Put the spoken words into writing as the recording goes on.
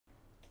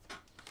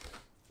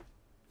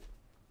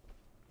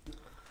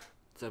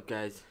What's up,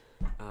 guys?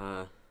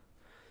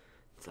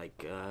 It's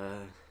like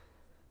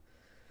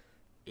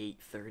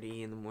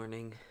 8:30 in the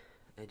morning.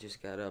 I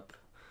just got up,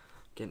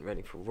 getting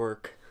ready for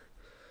work,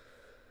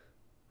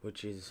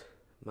 which is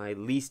my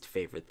least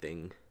favorite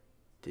thing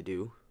to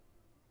do.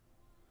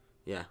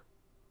 Yeah,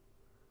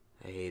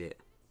 I hate it.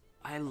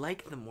 I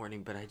like the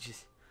morning, but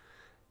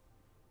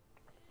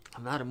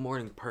I'm not a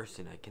morning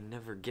person. I can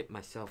never get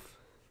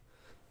myself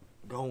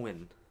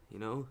going, you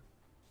know?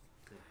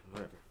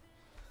 Whatever.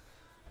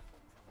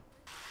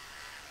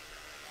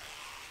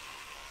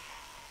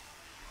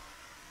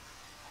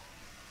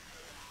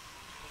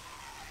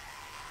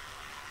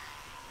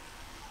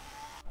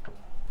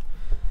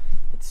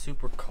 It's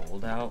super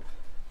cold out,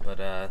 but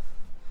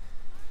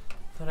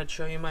thought I'd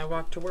show you my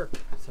walk to work.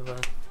 So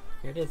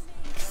here it is.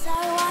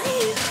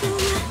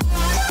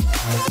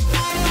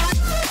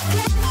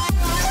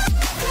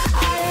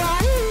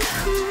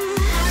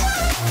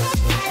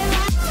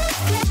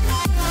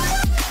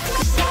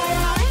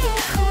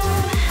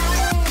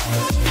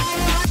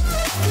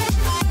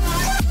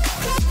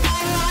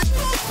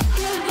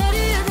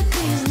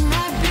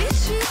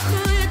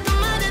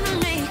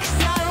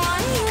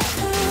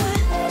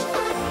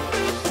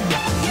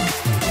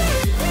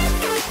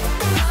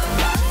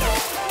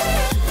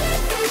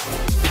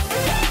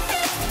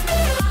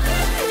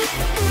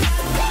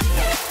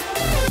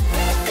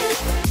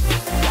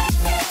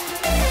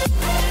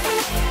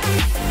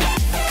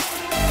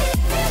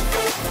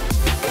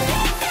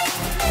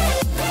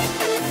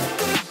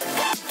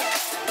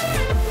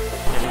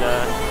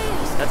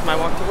 That's my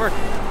walk to work.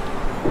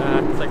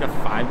 It's like a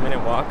 5-minute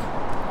walk.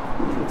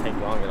 It doesn't take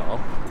long at all.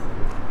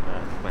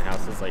 My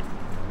house is like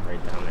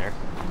right down there,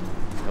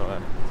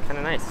 so it's kind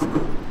of nice.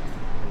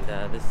 And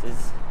this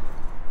is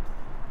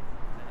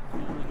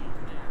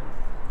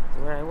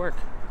where I work.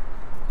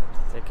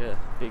 It's like a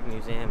big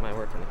museum. I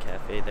work in the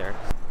cafe there.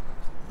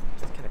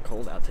 It's kind of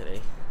cold out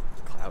today.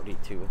 It's cloudy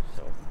too,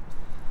 so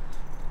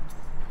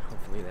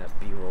hopefully that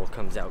B-roll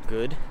comes out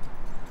good.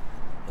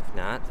 If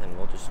not, then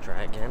we'll just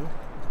try again.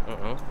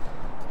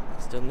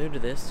 Still new to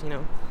this, you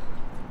know,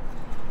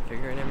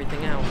 figuring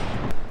everything out.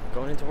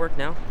 Going into work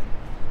now.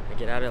 I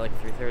get out at like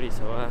 3:30,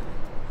 so I'll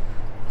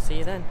see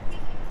you then.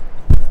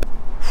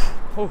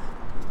 Oh,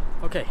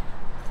 okay.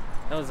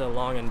 That was a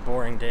long and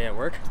boring day at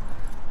work.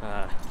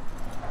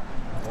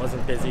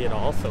 Wasn't busy at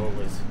all, so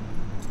it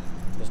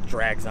just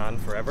drags on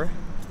forever.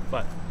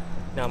 But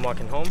now I'm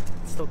walking home.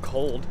 It's still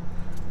cold.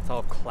 It's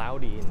all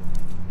cloudy and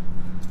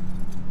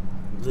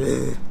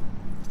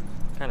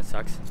kind of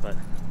sucks, but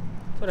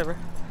it's whatever.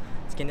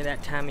 It's getting to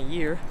that time of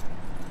year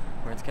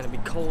where it's gonna be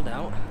cold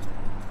out.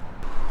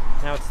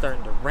 Now it's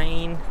starting to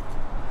rain.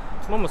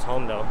 I'm almost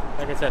home though.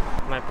 Like I said,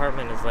 my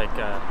apartment is like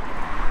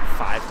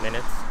 5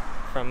 minutes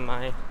from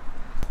my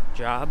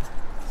job,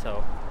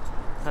 so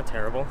it's not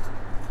terrible.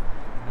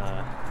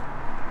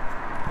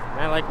 And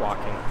I like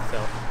walking,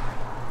 so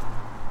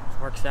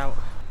it works out.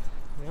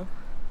 You know,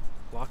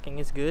 walking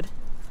is good.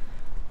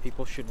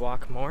 People should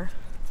walk more.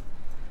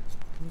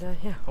 And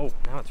yeah. Oh,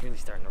 now it's really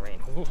starting to rain.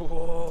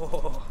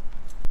 Whoa.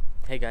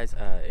 Hey guys,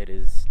 it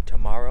is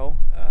tomorrow.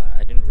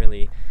 I didn't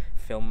really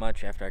film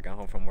much after I got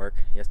home from work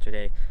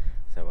yesterday,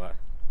 so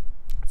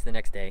it's the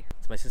next day.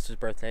 It's my sister's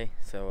birthday,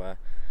 so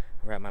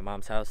we're at my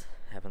mom's house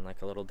having like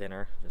a little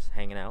dinner, just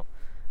hanging out.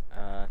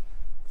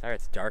 Sorry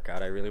it's dark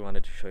out. I really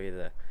wanted to show you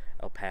the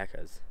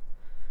alpacas.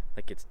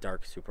 Like, it's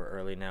dark super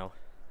early now,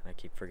 and I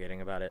keep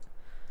forgetting about it.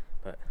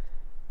 But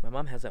my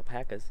mom has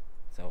alpacas,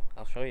 so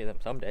I'll show you them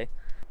someday.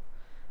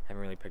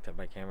 Haven't really picked up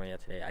my camera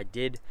yet today. I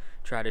did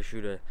try to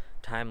shoot a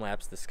time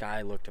lapse. The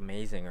sky looked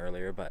amazing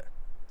earlier, but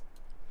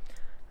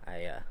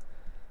I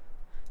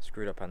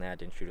screwed up on that.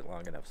 Didn't shoot it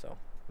long enough, so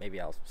maybe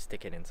I'll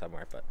stick it in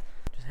somewhere. But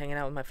just hanging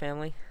out with my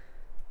family,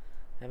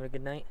 having a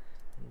good night,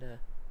 and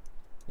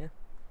yeah.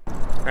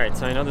 Alright,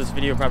 so I know this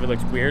video probably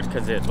looks weird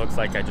because it looks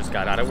like I just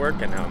got out of work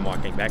and now I'm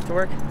walking back to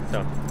work.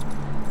 So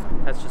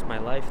that's just my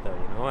life though,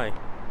 you know.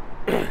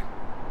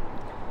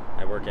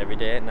 I work every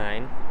day at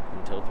 9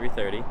 until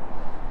 3:30.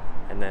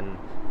 And then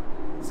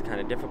it's kind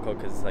of difficult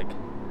because like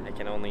I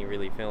can only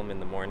really film in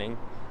the morning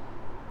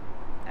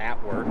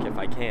at work if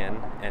I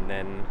can, and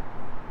then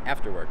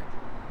after work.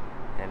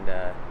 And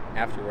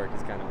after work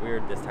is kind of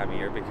weird this time of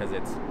year because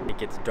it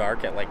gets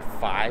dark at like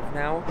 5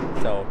 now,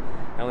 so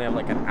I only have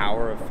like an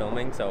hour of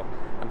filming. So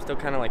I'm still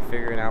kind of like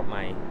figuring out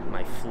my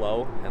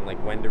flow and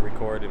like when to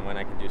record and when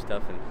I can do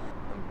stuff, and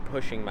I'm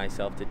pushing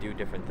myself to do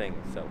different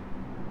things. So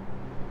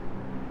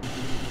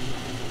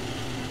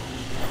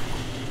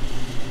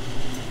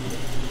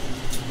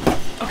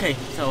okay,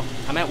 so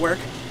I'm at work.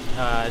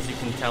 As you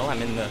can tell,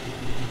 I'm in the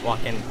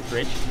walk-in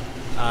fridge.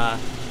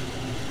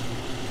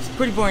 It's a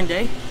pretty boring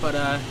day, but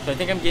so I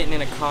think I'm getting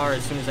in a car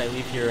as soon as I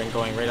leave here and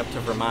going right up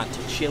to Vermont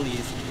to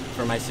Chili's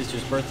for my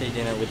sister's birthday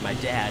dinner with my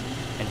dad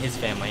and his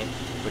family,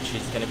 which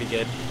is gonna be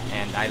good.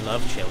 And I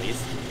love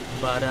Chili's,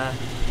 but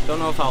don't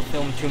know if I'll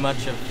film too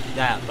much of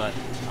that, but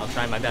I'll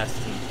try my best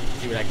and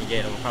see what I can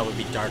get. It'll probably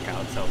be dark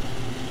out, so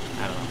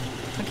I don't know.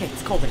 Okay,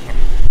 it's cold in here.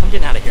 I'm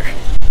getting out of here.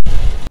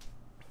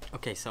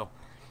 Okay, so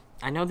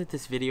I know that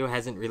this video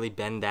hasn't really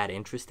been that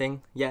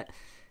interesting yet.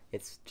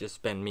 It's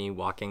just been me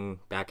walking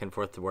back and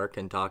forth to work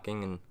and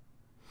talking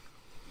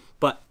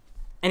but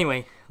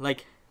anyway,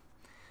 like,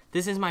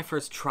 this is my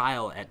first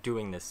trial at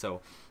doing this, so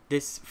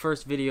this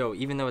first video,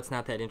 even though it's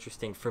not that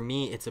interesting, for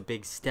me it's a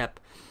big step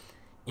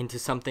into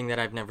something that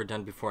I've never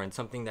done before and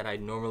something that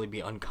I'd normally be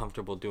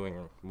uncomfortable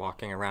doing,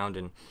 walking around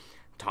and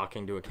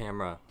talking to a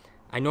camera.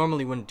 I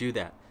normally wouldn't do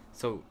that.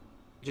 So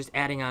just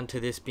adding on to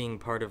this being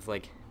part of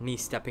like me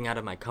stepping out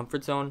of my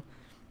comfort zone,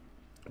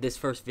 this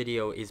first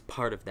video is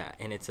part of that,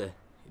 and it's a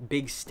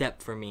big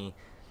step for me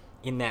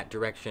in that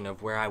direction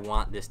of where I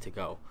want this to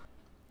go.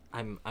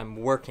 I'm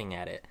working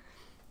at it,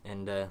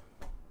 and I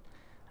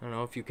don't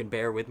know if you can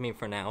bear with me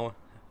for now,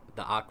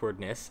 the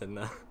awkwardness and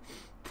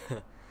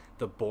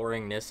the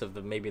boringness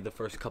of maybe the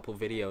first couple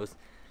videos.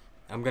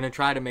 I'm gonna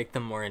try to make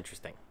them more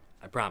interesting,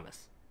 I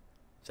promise.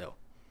 So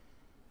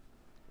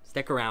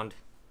stick around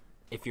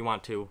if you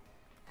want to,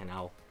 and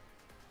I'll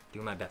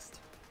do my best.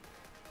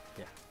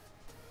 Yeah.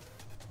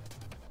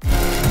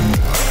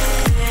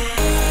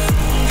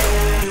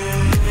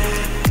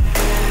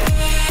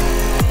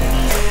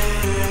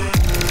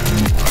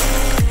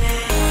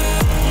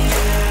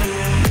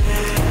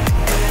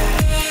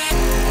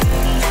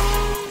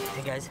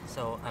 Hey guys,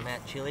 so I'm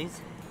at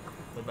Chili's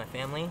with my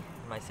family,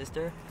 my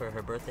sister, for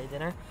her birthday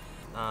dinner.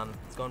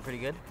 It's going pretty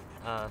good.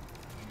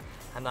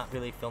 I'm not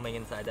really filming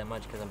inside that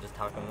much because I'm just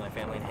talking with my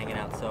family and hanging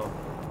out, so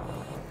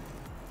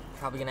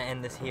probably gonna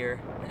end this here,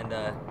 and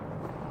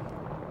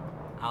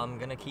I'm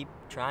gonna keep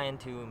trying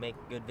to make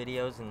good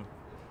videos and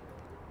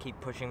keep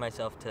pushing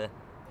myself to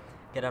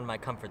get out of my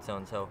comfort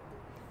zone. So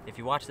if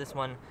you watch this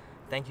one,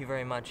 thank you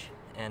very much,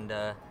 and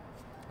I'll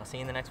see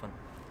you in the next one.